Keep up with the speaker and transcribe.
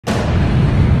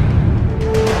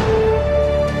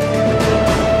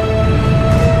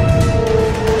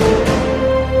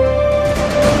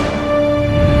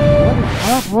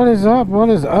What is up? What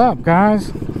is up,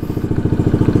 guys?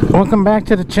 Welcome back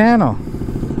to the channel.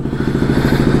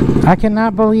 I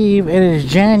cannot believe it is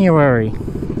January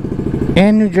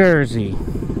in New Jersey,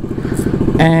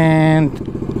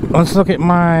 and let's look at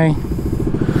my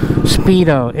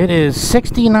speedo. It is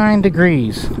 69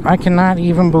 degrees. I cannot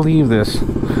even believe this.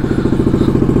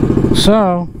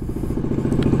 So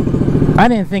I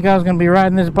didn't think I was going to be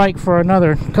riding this bike for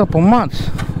another couple months.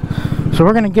 So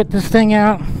we're going to get this thing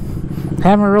out.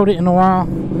 Haven't rode it in a while.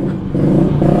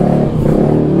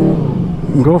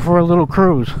 And go for a little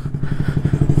cruise.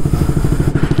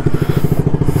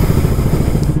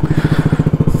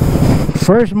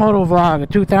 First motovlog of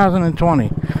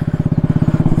 2020.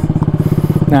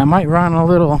 Now it might run a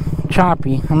little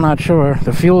choppy. I'm not sure.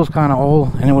 The fuel's kind of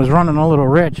old, and it was running a little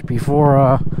rich before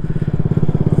I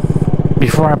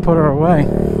put her away.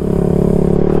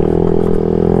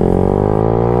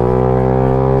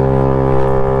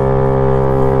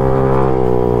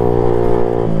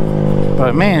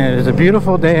 But man, it is a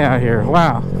beautiful day out here.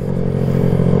 Wow.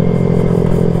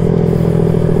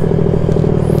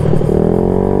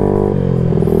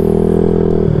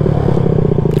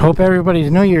 Hope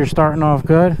everybody's New Year's starting off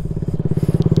good.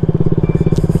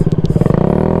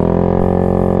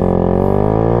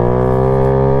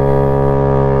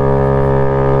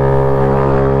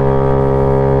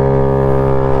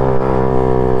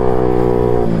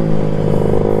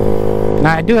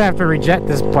 Now I do have to reject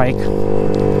this bike.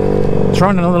 It's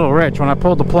running a little rich. When I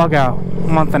pulled the plug out a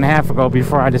month and a half ago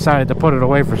before I decided to put it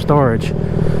away for storage, the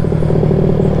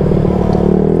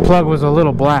plug was a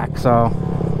little black, so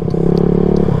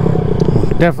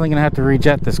definitely gonna have to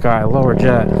reject this guy, lower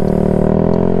jet.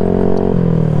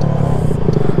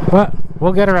 But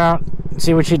we'll get her out and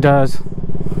see what she does.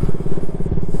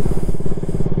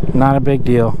 Not a big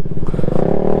deal.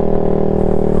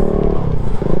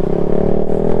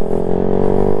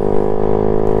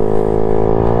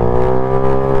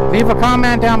 Leave a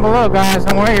comment down below, guys,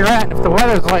 on where you're at if the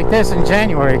weather's like this in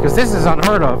January, because this is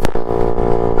unheard of.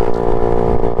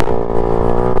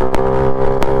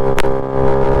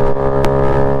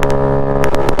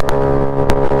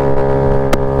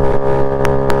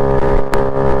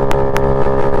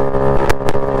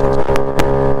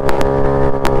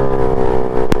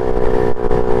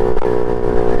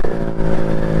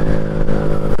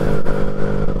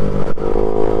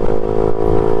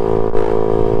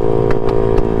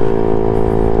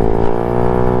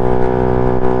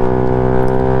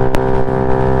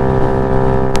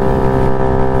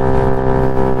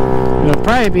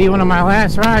 Be one of my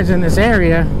last rides in this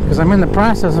area, because I'm in the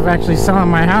process of actually selling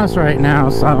my house right now,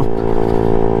 so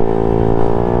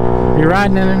be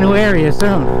riding in a new area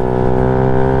soon.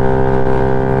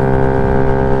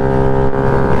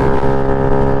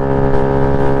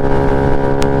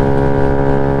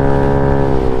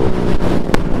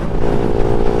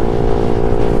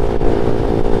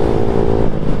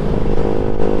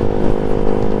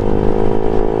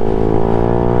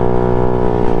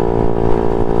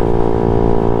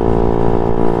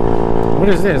 What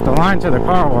is this? The line to the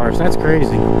car wash. That's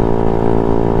crazy.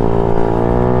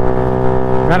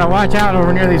 Gotta watch out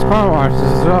over near these car washes.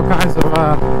 There's all kinds of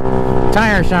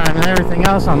tire shine and everything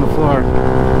else on the floor.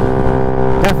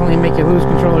 Definitely make you lose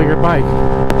control of your bike.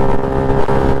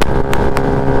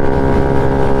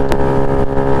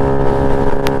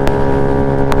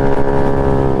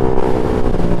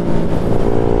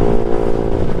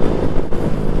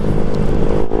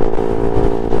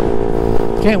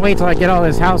 Can't wait till I get all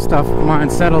this house stuff of mine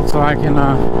settled so I can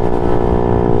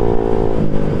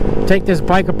take this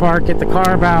bike apart, get the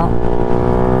carb out,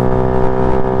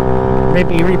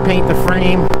 maybe repaint the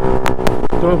frame,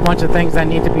 do a bunch of things that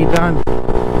need to be done.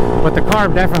 But the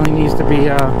carb definitely needs to be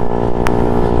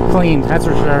cleaned, that's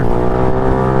for sure,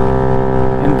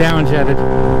 and down jetted.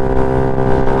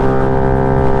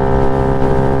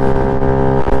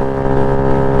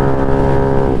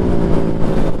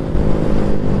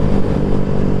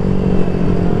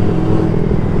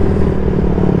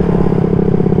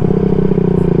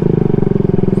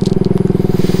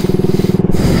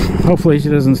 Hopefully she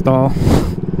doesn't stall.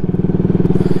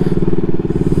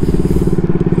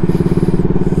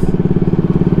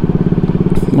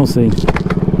 We'll see.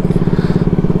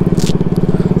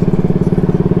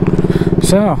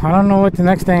 So, I don't know what the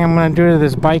next thing I'm going to do to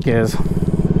this bike is.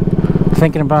 I'm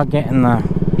thinking about getting the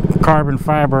carbon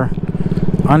fiber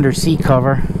under seat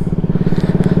cover.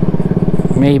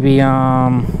 Maybe,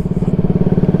 not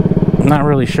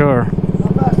really sure.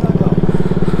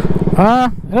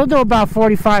 It'll do about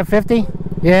 45, 50.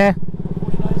 Yeah.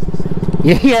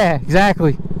 Yeah,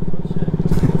 exactly.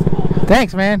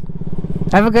 Thanks, man.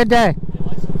 Have a good day.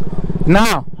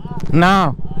 No.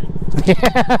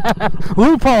 Yeah.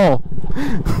 Loophole.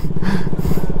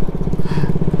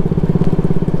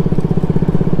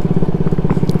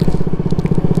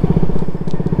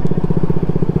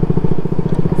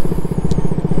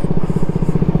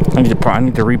 I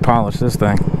need to repolish this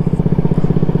thing.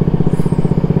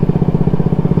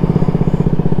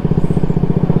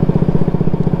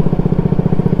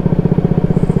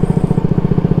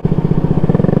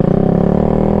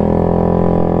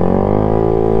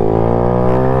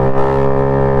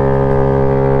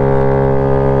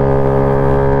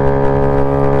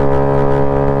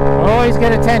 Always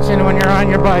get attention when you're on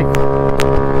your bike.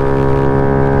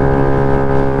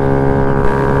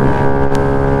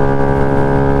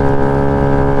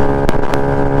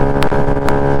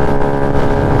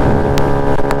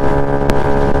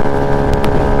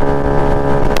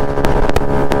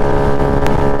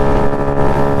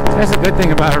 That's a good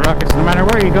thing about a Ruckus. No matter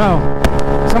where you go,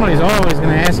 somebody's always going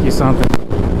to ask you something.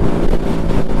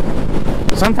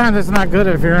 Sometimes it's not good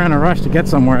if you're in a rush to get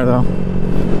somewhere, though.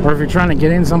 Or if you're trying to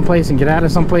get in someplace and get out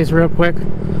of someplace real quick.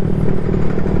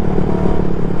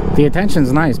 The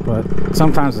attention's nice, but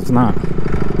sometimes it's not.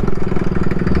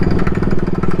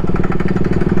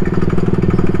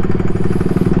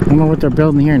 I don't know what they're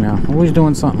building here now. Always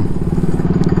doing something.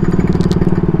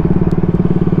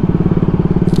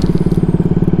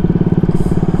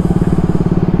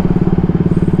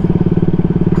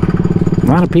 A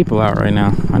lot of people out right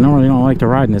now. I normally don't like to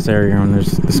ride in this area when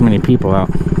there's this many people out.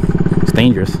 It's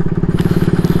dangerous.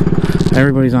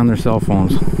 Everybody's on their cell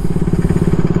phones.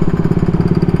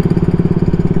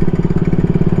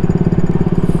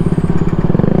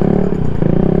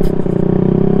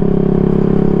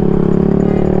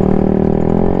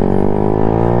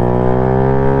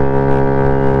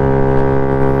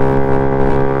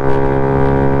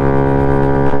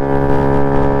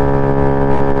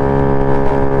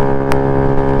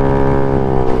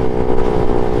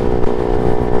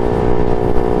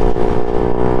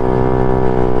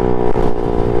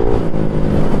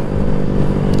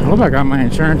 I got my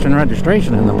insurance and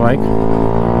registration in the bike.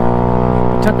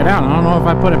 I took it out. I don't know if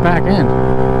I put it back in.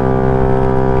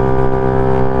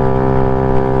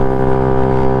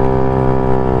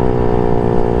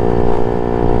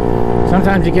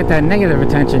 Sometimes you get that negative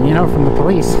attention, you know, from the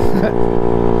police.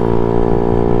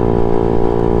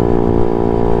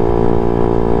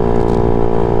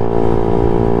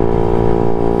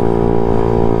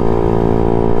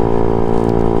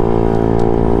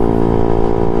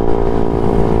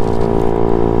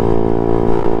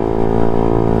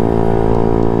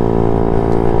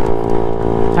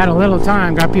 Had a little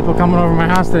time, got people coming over my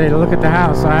house today to look at the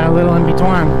house, so I had a little in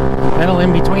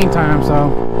between time, so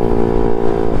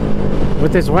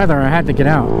with this weather I had to get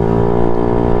out,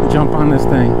 jump on this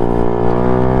thing,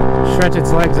 stretch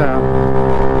its legs out.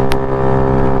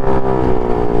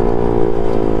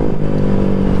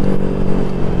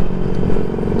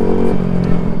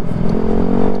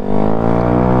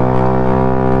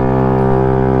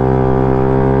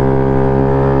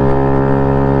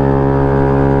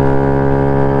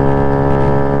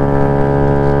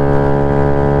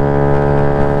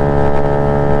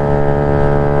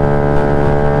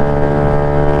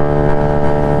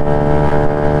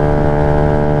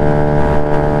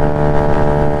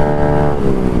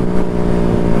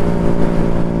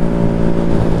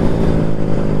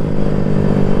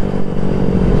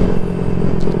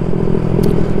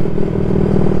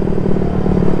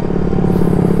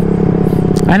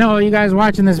 I know you guys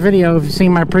watching this video, if you've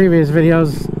seen my previous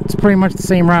videos, it's pretty much the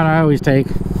same route I always take.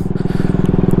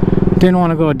 Didn't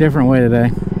want to go a different way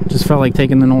today. Just felt like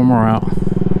taking the normal route.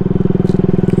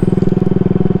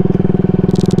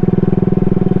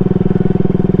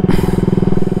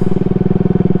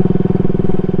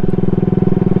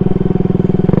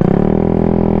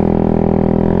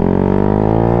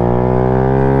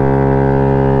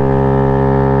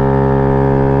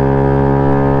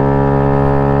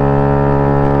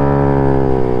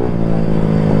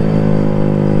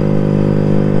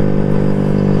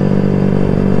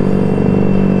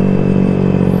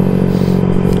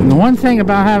 One thing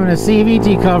about having a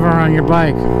CVT cover on your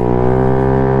bike,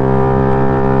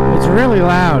 it's really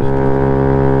loud.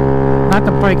 Not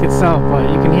the bike itself, but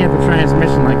you can hear the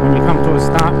transmission like when you come to a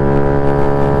stop.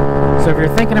 So if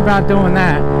you're thinking about doing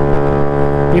that,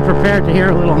 be prepared to hear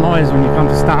a little noise when you come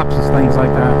to stops and things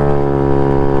like that.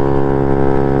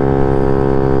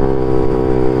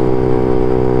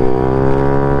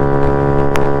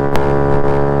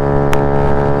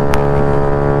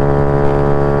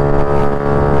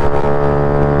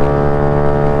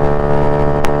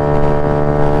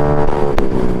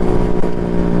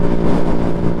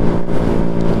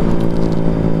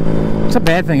 It's a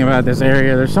bad bad thing about this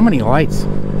area. There's so many lights.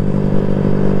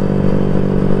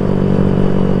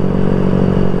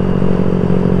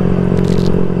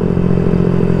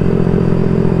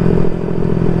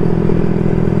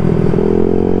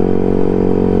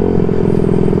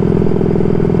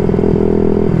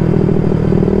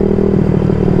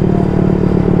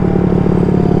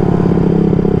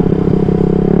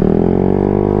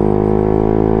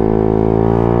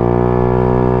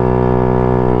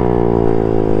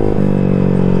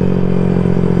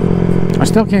 I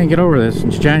still can't get over this.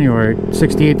 It's January,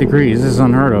 68 degrees. This is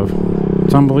unheard of.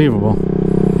 It's unbelievable.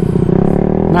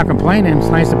 I'm not complaining. It's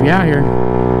nice to be out here.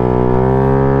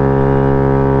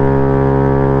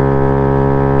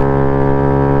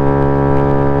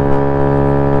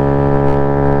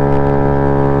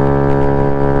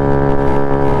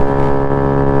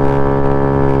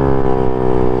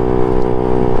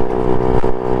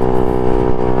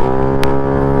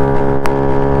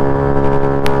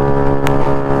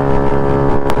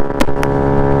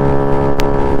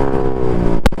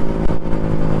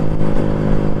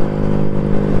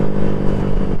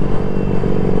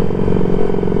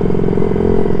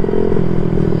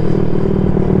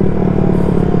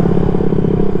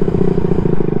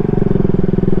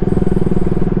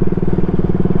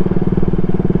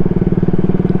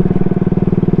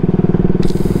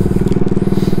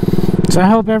 So I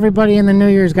hope everybody in the New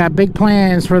Year's got big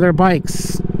plans for their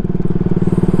bikes.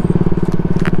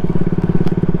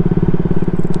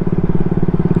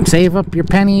 Save up your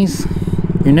pennies,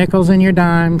 your nickels and your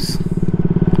dimes.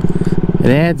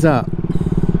 It adds up.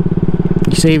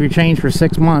 You save your change for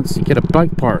 6 months, you get a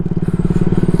bike part.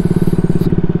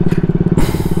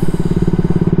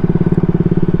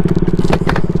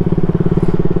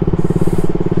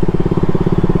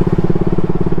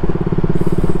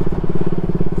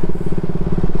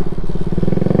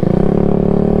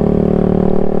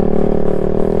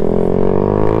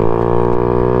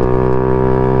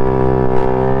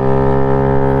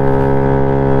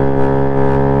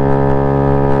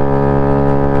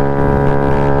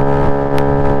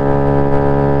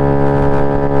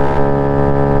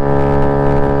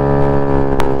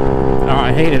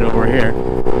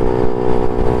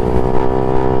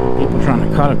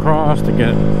 Across to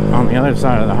get on the other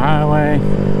side of the highway.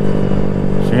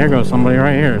 So here goes somebody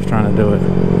right here is trying to do it.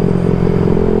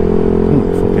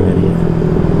 Fucking idiot.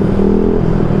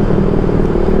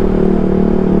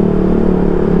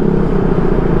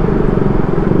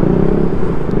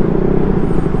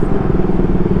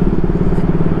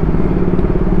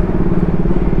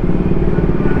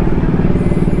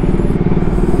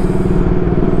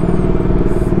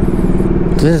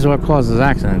 This is what causes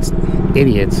accidents.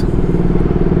 Idiots.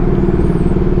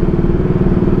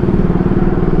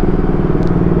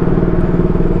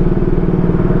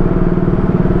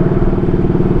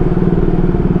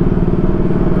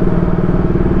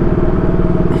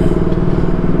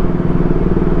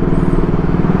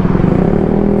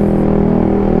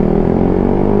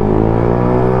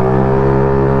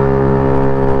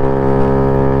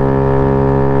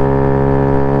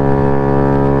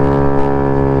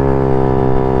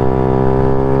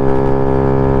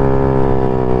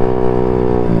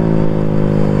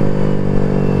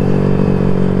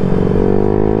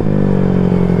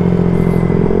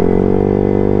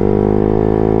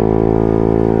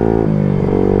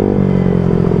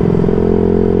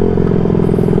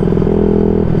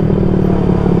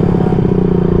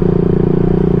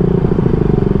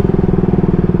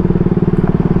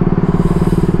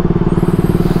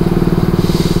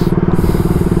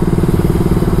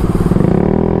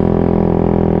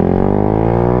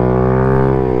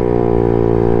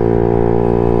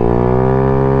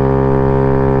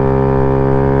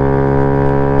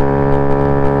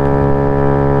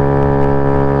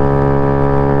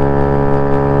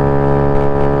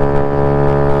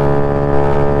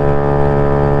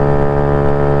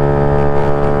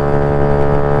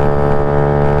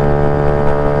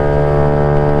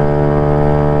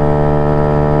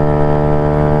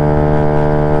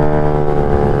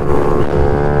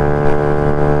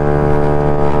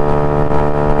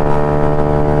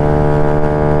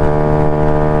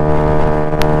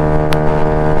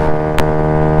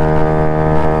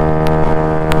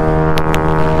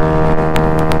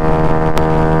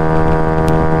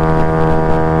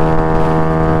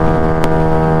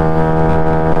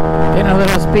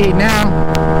 Speed now.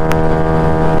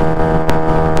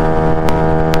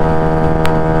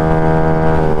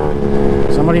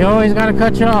 Somebody always got to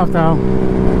cut you off though.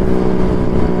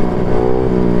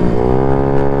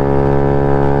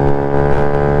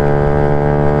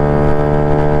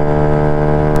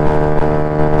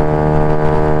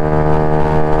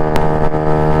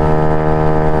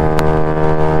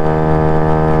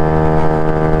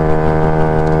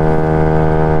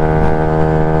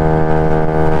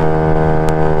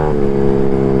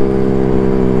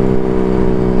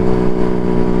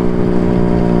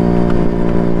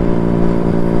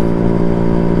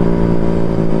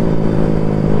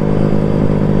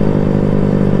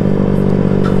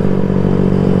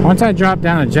 Once I drop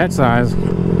down to jet size,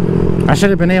 I should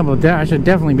have been able to, I should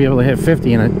definitely be able to hit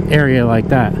 50 in an area like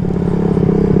that.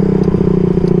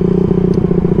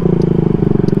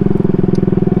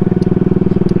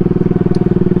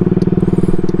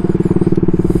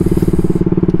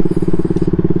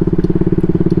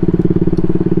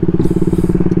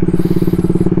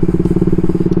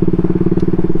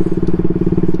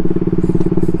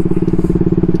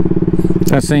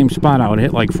 That same spot I would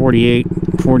hit like 48,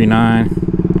 49.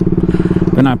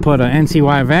 Then I put an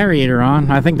NCY variator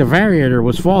on. I think the variator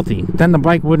was faulty. Then the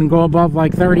bike wouldn't go above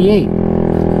like 38.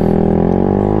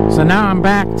 So now I'm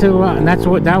back to, and that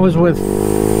was with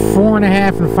 4.5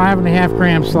 and 5.5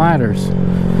 gram sliders.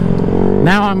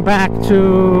 Now I'm back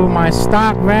to my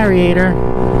stock variator.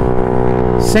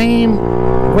 Same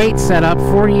weight setup,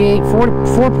 4.5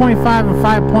 and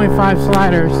 5.5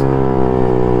 sliders.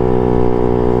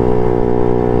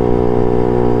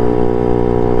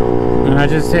 And I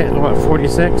just hit, what,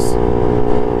 46?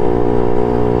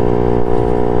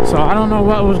 So I don't know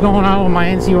what was going on with my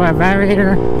NCY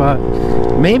variator, but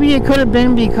maybe it could have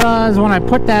been because when I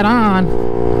put that on,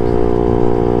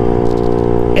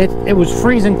 it was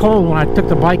freezing cold when I took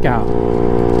the bike out.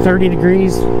 30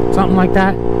 degrees, something like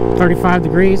that, 35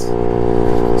 degrees.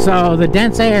 So the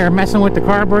dense air messing with the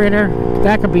carburetor,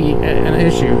 that could be an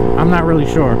issue. I'm not really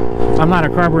sure. I'm not a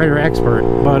carburetor expert,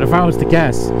 but if I was to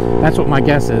guess, that's what my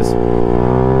guess is.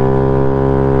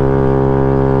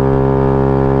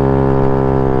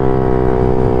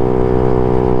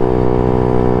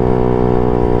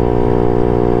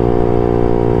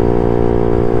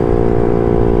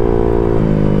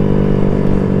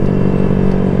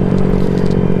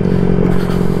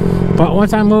 But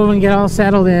once I move and get all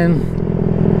settled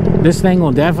in, this thing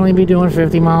will definitely be doing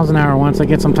 50 miles an hour once I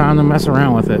get some time to mess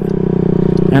around with it.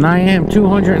 And I am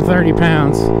 230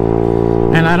 pounds.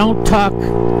 And I don't tuck.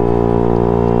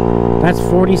 That's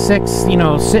 46, you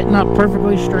know, sitting up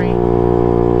perfectly straight.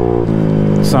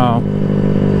 So,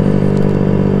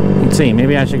 let's see.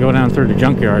 Maybe I should go down through the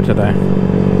junkyard today.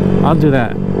 I'll do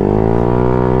that.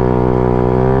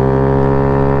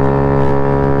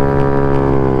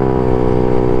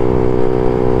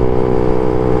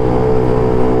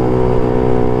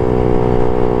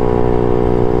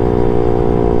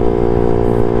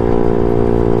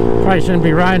 Probably shouldn't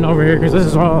be riding over here because this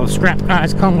is all scrap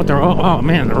guys come with their, oh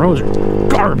man, the roads are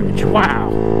garbage.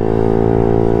 Wow,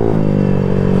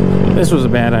 this was a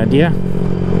bad idea.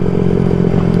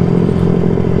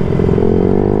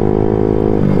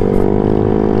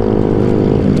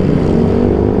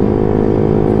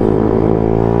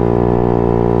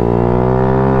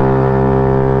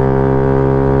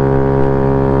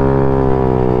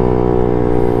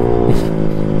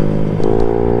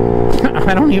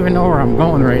 I don't even know where I'm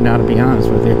going right now, to be honest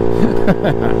with you.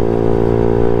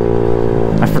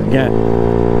 I forget.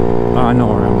 Oh, I know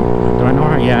where I'm. Do I know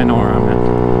where? Yeah, I know where I'm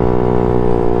at.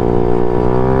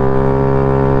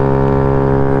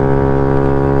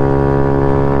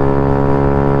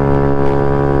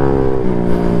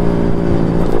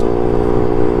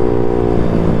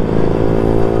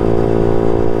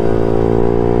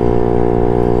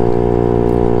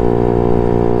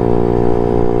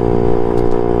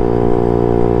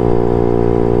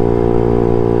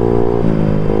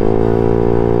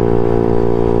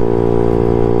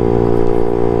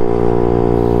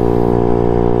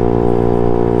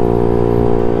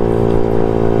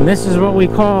 This is what we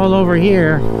call over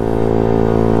here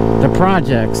the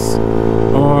projects,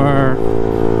 or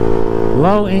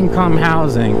low-income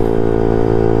housing.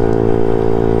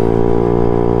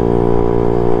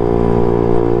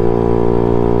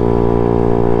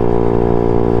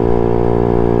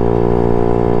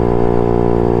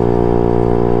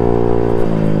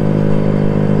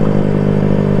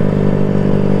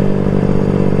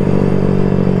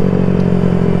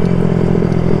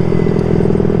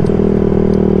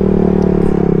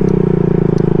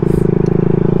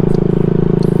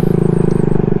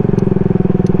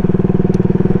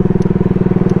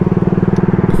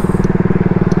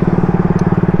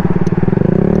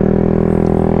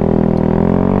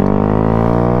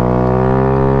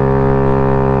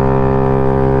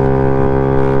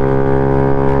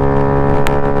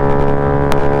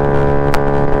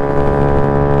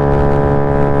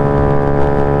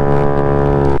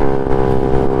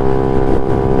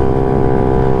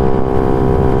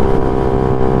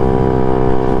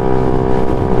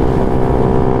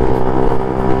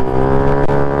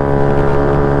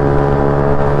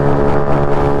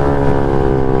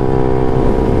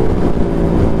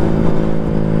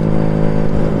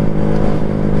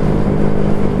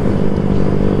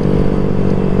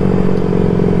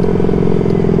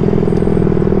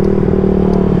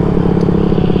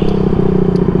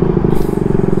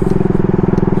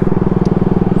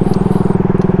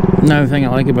 Another thing I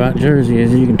like about Jersey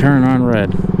is you can turn on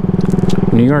red.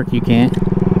 New York, you can't.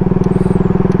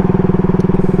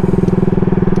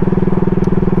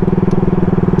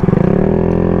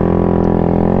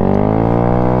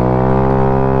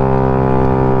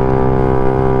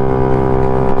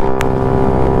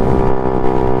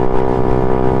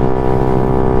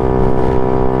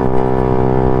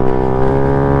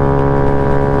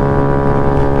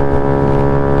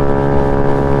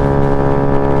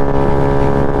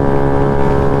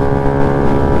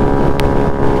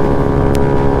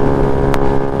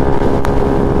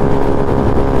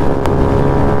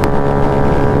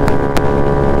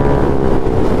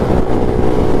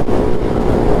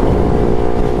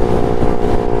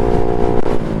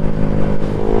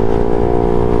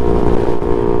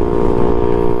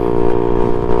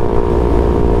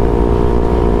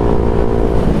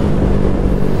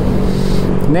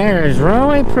 There's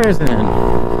Railway Prison.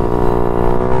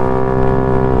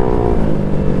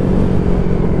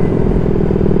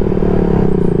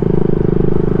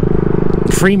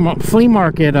 Flea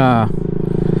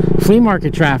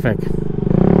market traffic.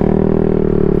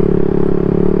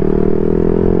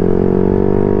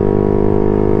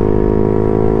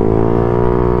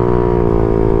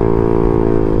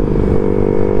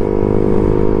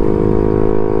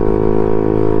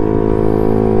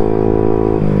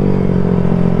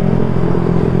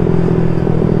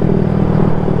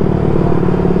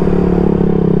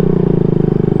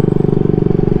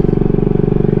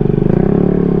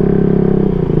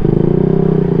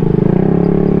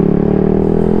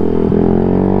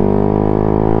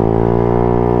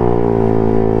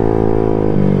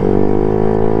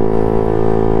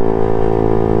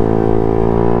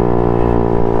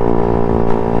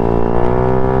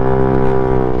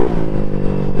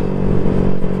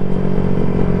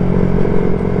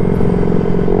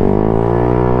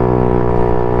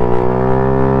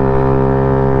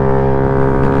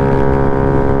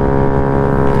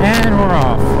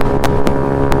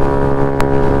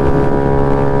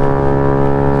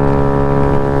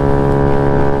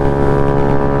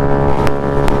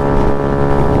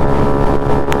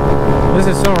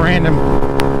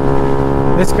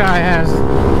 This guy has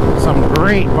some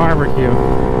great barbecue.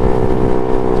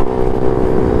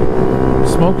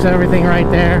 Smokes everything right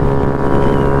there.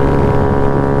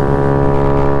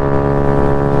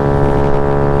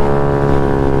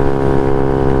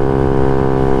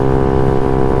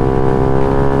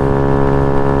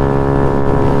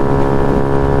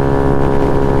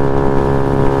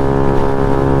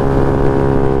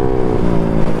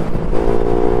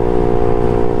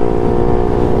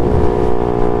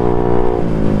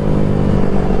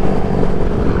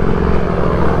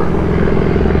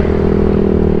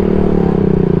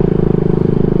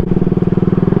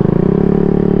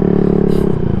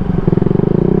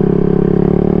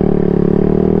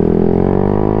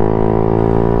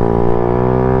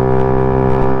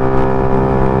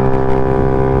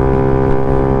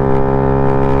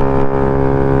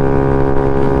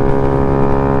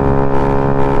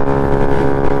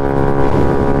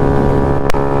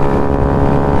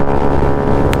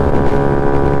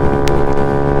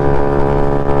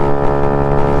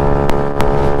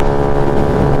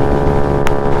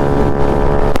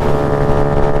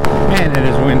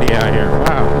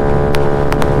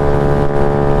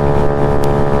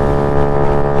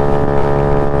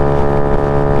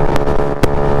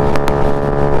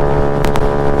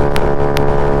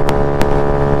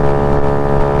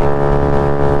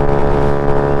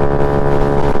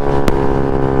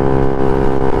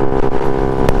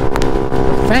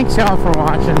 Thanks y'all for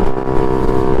watching.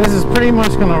 This is pretty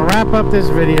much going to wrap up this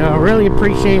video. I really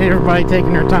appreciate everybody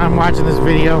taking their time watching this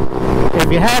video.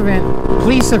 If you haven't,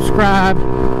 please subscribe,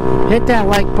 hit that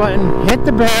like button, hit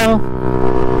the bell,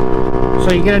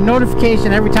 so you get a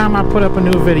notification every time I put up a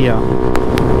new video.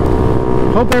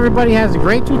 Hope everybody has a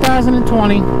great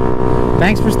 2020.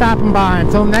 Thanks for stopping by.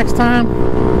 Until next time,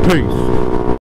 peace.